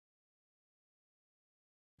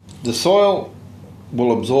The soil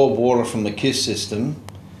will absorb water from the KISS system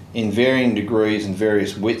in varying degrees and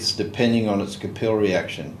various widths depending on its capillary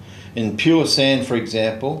action. In pure sand, for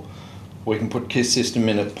example, we can put KISS system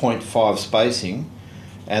in at 0.5 spacing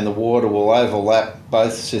and the water will overlap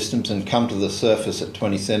both systems and come to the surface at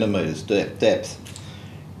 20 centimetres depth.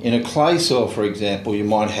 In a clay soil, for example, you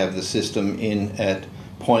might have the system in at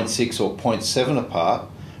 0.6 or 0.7 apart,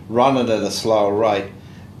 run it at a slower rate,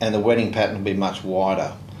 and the wetting pattern will be much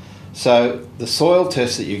wider. So the soil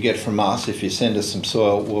test that you get from us, if you send us some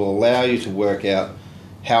soil, will allow you to work out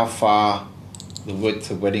how far the width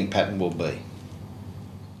of wetting pattern will be.